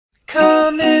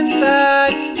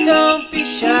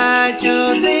Hi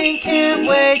Jolene, can't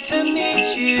wait to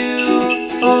meet you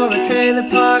for a trailer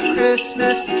park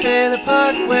Christmas the trailer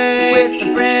park way, with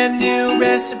a brand new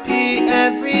recipe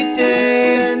every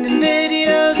day, sending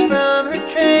videos from her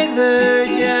trailer.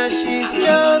 Yeah, she's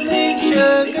Jolene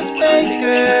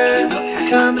Sugarbaker.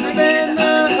 Come and spend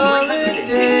the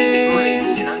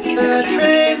holidays the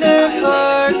trailer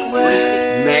park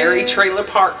way. Merry Trailer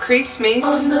Park Christmas.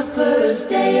 On the first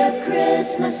day of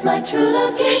Christmas, my true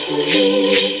love gave to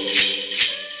me.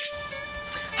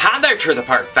 Hi there, Trailer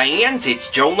Park fans. It's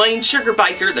Jolene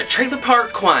Sugarbaker, the Trailer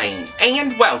Park Queen,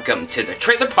 and welcome to the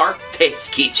Trailer Park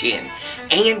Test Kitchen.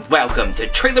 And welcome to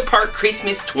Trailer Park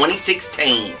Christmas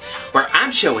 2016, where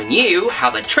I'm showing you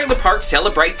how the Trailer Park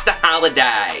celebrates the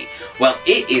holiday. Well,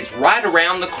 it is right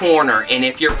around the corner, and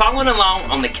if you're following along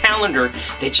on the calendar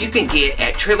that you can get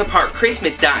at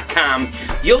trailerparkchristmas.com,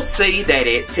 you'll see that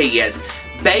it says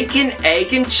Bacon,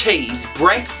 Egg and Cheese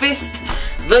Breakfast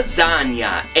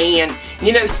Lasagna. And,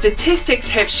 you know, statistics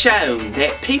have shown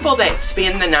that people that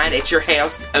spend the night at your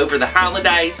house over the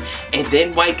holidays and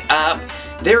then wake up,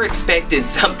 they're expecting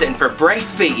something for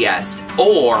breakfast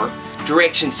or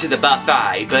directions to the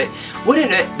buffet. But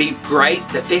wouldn't it be great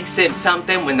to fix them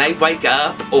something when they wake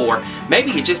up? Or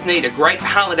maybe you just need a great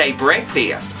holiday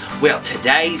breakfast. Well,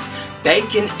 today's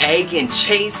Bacon, Egg and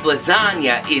Cheese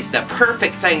Lasagna is the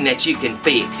perfect thing that you can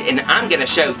fix, and I'm going to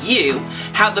show you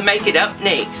how to make it up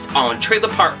next on Trailer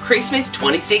Park Christmas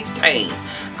 2016.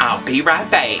 I'll be right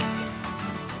back.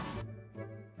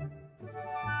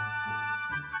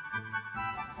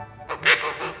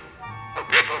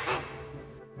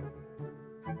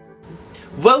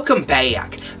 Welcome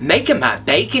back. Making my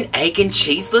bacon, egg, and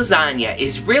cheese lasagna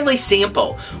is really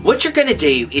simple. What you're going to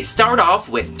do is start off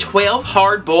with 12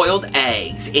 hard-boiled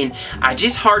eggs, and I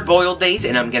just hard-boiled these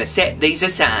and I'm going to set these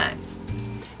aside.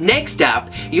 Next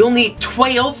up, you'll need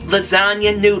 12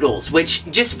 lasagna noodles, which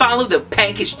just follow the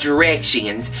package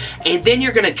directions, and then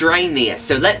you're going to drain this,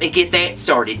 so let me get that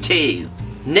started too.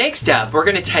 Next up, we're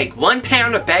going to take 1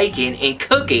 pound of bacon and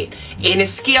cook it in a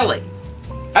skillet.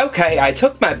 Okay, I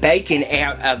took my bacon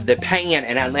out of the pan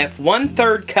and I left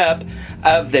 1/3 cup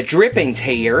of the drippings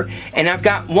here, and I've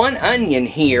got 1 onion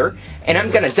here, and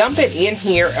I'm going to dump it in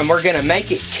here and we're going to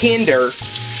make it tender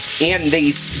in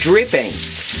these drippings.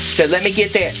 So let me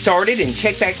get that started and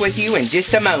check back with you in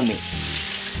just a moment.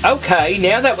 Okay,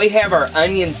 now that we have our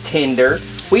onions tender,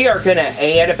 we are going to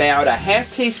add about a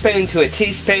 1/2 teaspoon to a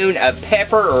teaspoon of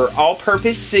pepper or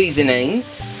all-purpose seasoning,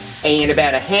 and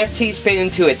about a 1/2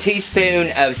 teaspoon to a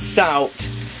teaspoon of salt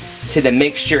to the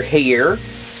mixture here,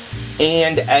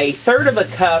 and 1/3 of a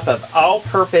cup of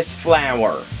all-purpose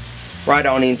flour right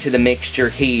on into the mixture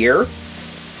here.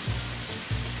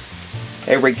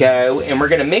 There we go, and we're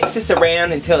going to mix this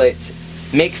around until it's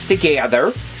mixed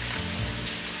together.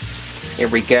 Here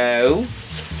we go.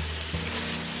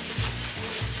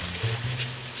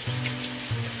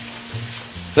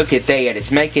 Look at that,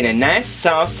 it's making a nice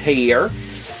sauce here.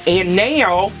 And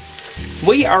now,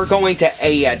 we are going to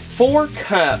add 4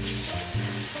 cups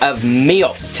of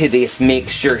milk to this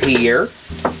mixture here.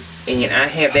 And I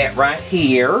have that right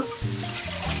here.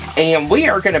 And we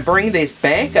are going to bring this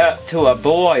back up to a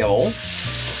boil.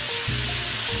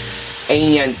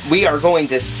 And we are going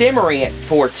to simmer it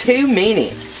for 2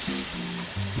 minutes.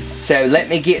 So let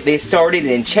me get this started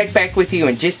and check back with you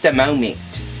in just a moment.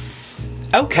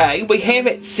 Okay, we have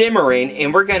it simmering,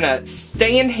 and we're going to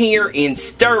stand here and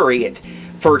stir it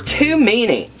for 2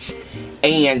 minutes.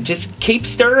 And just keep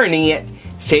stirring it.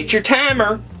 Set your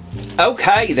timer.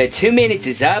 Okay, the 2 minutes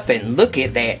is up, and look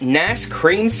at that nice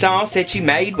cream sauce that you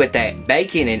made with that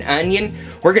bacon and onion.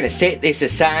 We're going to set this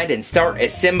aside and start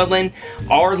assembling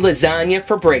our lasagna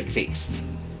for breakfast.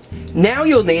 Now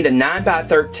you'll need a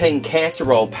 9x13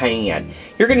 casserole pan.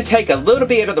 You're going to take a little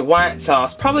bit of the white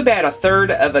sauce, probably about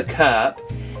 1/3 of a cup,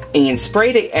 and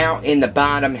spread it out in the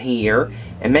bottom here.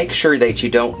 And make sure that you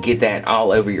don't get that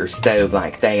all over your stove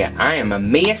like that. I am a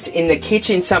mess in the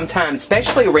kitchen sometimes,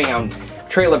 especially around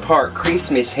Trailer Park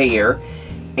Christmas here.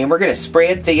 And we're going to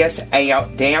spread this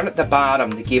out down at the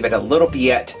bottom to give it a little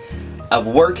bit of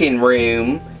working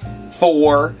room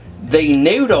for the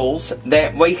noodles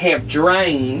that we have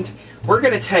drained. We're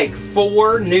going to take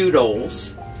 4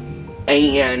 noodles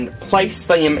and place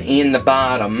them in the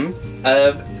bottom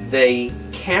of the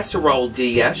casserole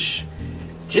dish,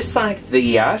 just like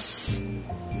this.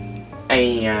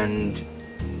 And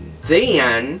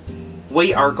then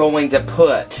we are going to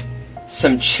put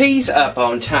some cheese up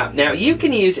on top. Now you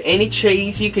can use any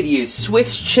cheese. You could use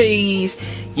Swiss cheese.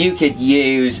 You could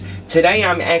use, today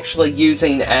I'm actually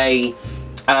using a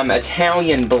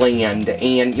Italian blend,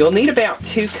 and you'll need about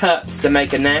 2 cups to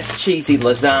make a nice cheesy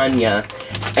lasagna,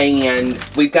 and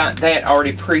we've got that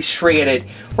already pre-shredded.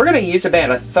 We're going to use about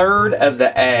 1/3 of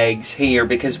the eggs here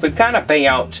because we've got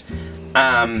about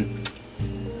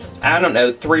I don't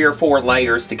know, 3 or 4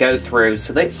 layers to go through.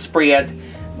 So let's spread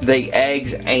the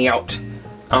eggs out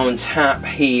on top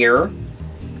here,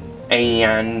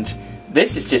 and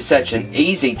this is just such an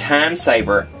easy time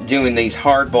saver doing these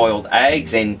hard-boiled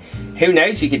eggs, and who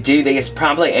knows, you could do this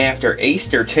probably after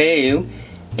Easter too,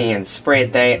 and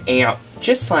spread that out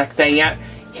just like that.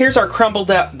 Here's our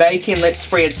crumbled up bacon. Let's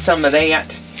spread some of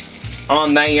that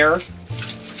on there,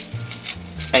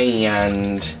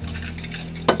 and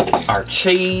our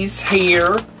cheese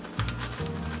here,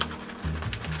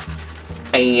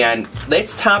 and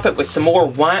let's top it with some more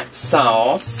white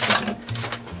sauce.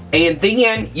 And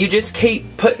then you just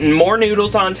keep putting more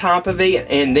noodles on top of it,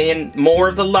 and then more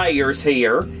of the layers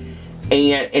here,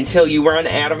 and until you run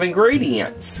out of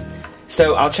ingredients.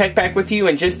 So I'll check back with you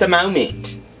in just a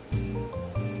moment.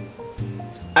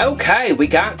 Okay, we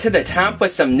got to the top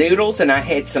with some noodles, and I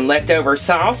had some leftover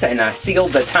sauce, and I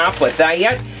sealed the top with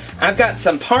that. I've got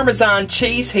some Parmesan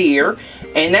cheese here,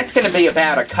 and that's going to be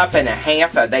about 1.5 cups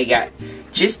of that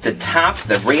just to top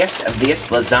the rest of this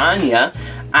lasagna.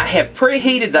 I have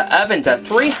preheated the oven to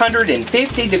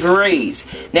 350 degrees.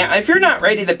 Now, if you're not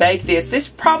ready to bake this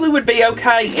probably would be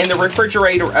okay in the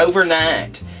refrigerator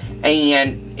overnight,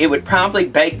 and it would probably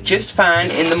bake just fine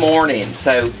in the morning.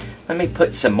 So, let me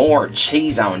put some more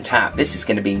cheese on top. This is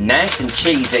going to be nice and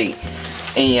cheesy.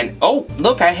 And, oh,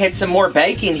 look, I had some more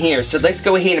bacon here, so let's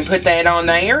go ahead and put that on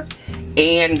there.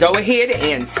 And go ahead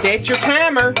and set your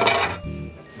timer.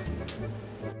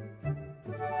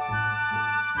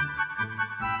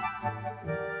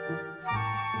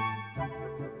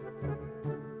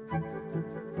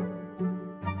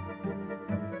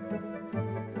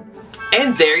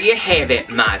 And there you have it,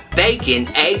 my bacon,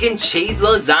 egg, and cheese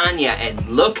lasagna, and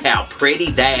look how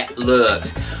pretty that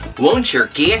looks. Won't your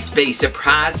guests be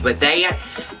surprised with that?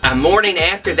 A morning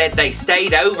after that they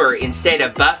stayed over instead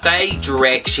of buffet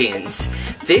directions.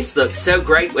 This looks so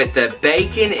great with the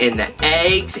bacon and the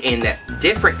eggs and the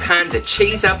different kinds of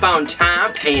cheese up on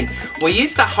top. And we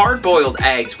used the hard-boiled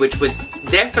eggs, which was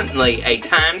definitely a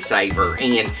time saver.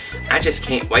 And I just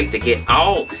can't wait to get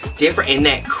all different, and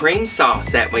that cream sauce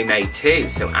that we made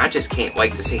too. So I just can't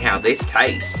wait to see how this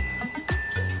tastes.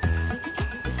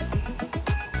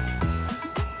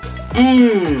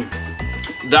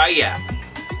 That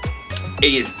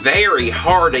is very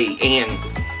hearty, and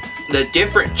the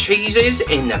different cheeses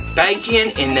and the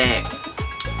bacon and that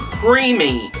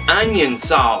creamy onion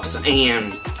sauce,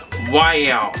 and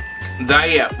wow,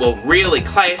 that will really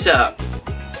class up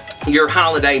your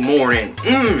holiday morning.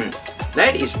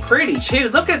 That is pretty too.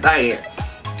 Look at that.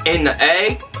 And the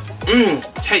egg,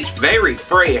 tastes very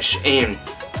fresh, and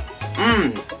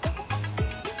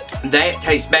that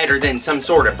tastes better than some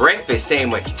sort of breakfast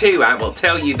sandwich too, I will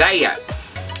tell you that.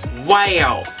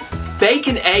 Wow.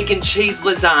 Bacon, egg, and cheese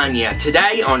lasagna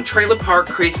today on Trailer Park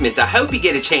Christmas. I hope you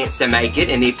get a chance to make it,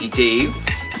 and if you do,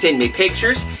 send me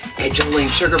pictures at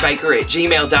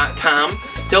JoleneSugarbaker@gmail.com.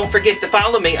 Don't forget to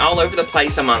follow me all over the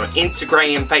place. I'm on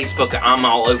Instagram, Facebook, I'm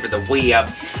all over the web.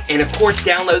 And of course,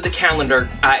 download the calendar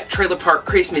at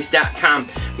trailerparkchristmas.com,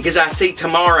 because I see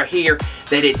tomorrow here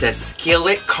that it's a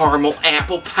skillet caramel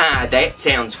apple pie. That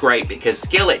sounds great, because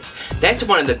skillets, that's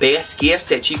one of the best gifts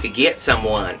that you could get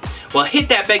someone. Well, hit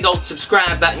that big old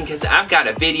subscribe button, because I've got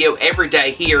a video every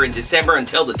day here in December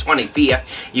until the 25th.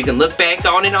 You can look back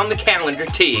on it on the calendar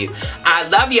too. I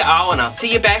love you all, and I'll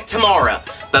see you back tomorrow.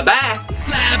 Bye-bye.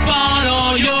 Slap on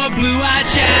all your blue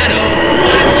eyeshadow.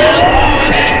 Watch out for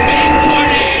that big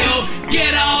tornado.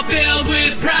 Get all filled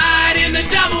with pride in the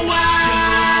double wide.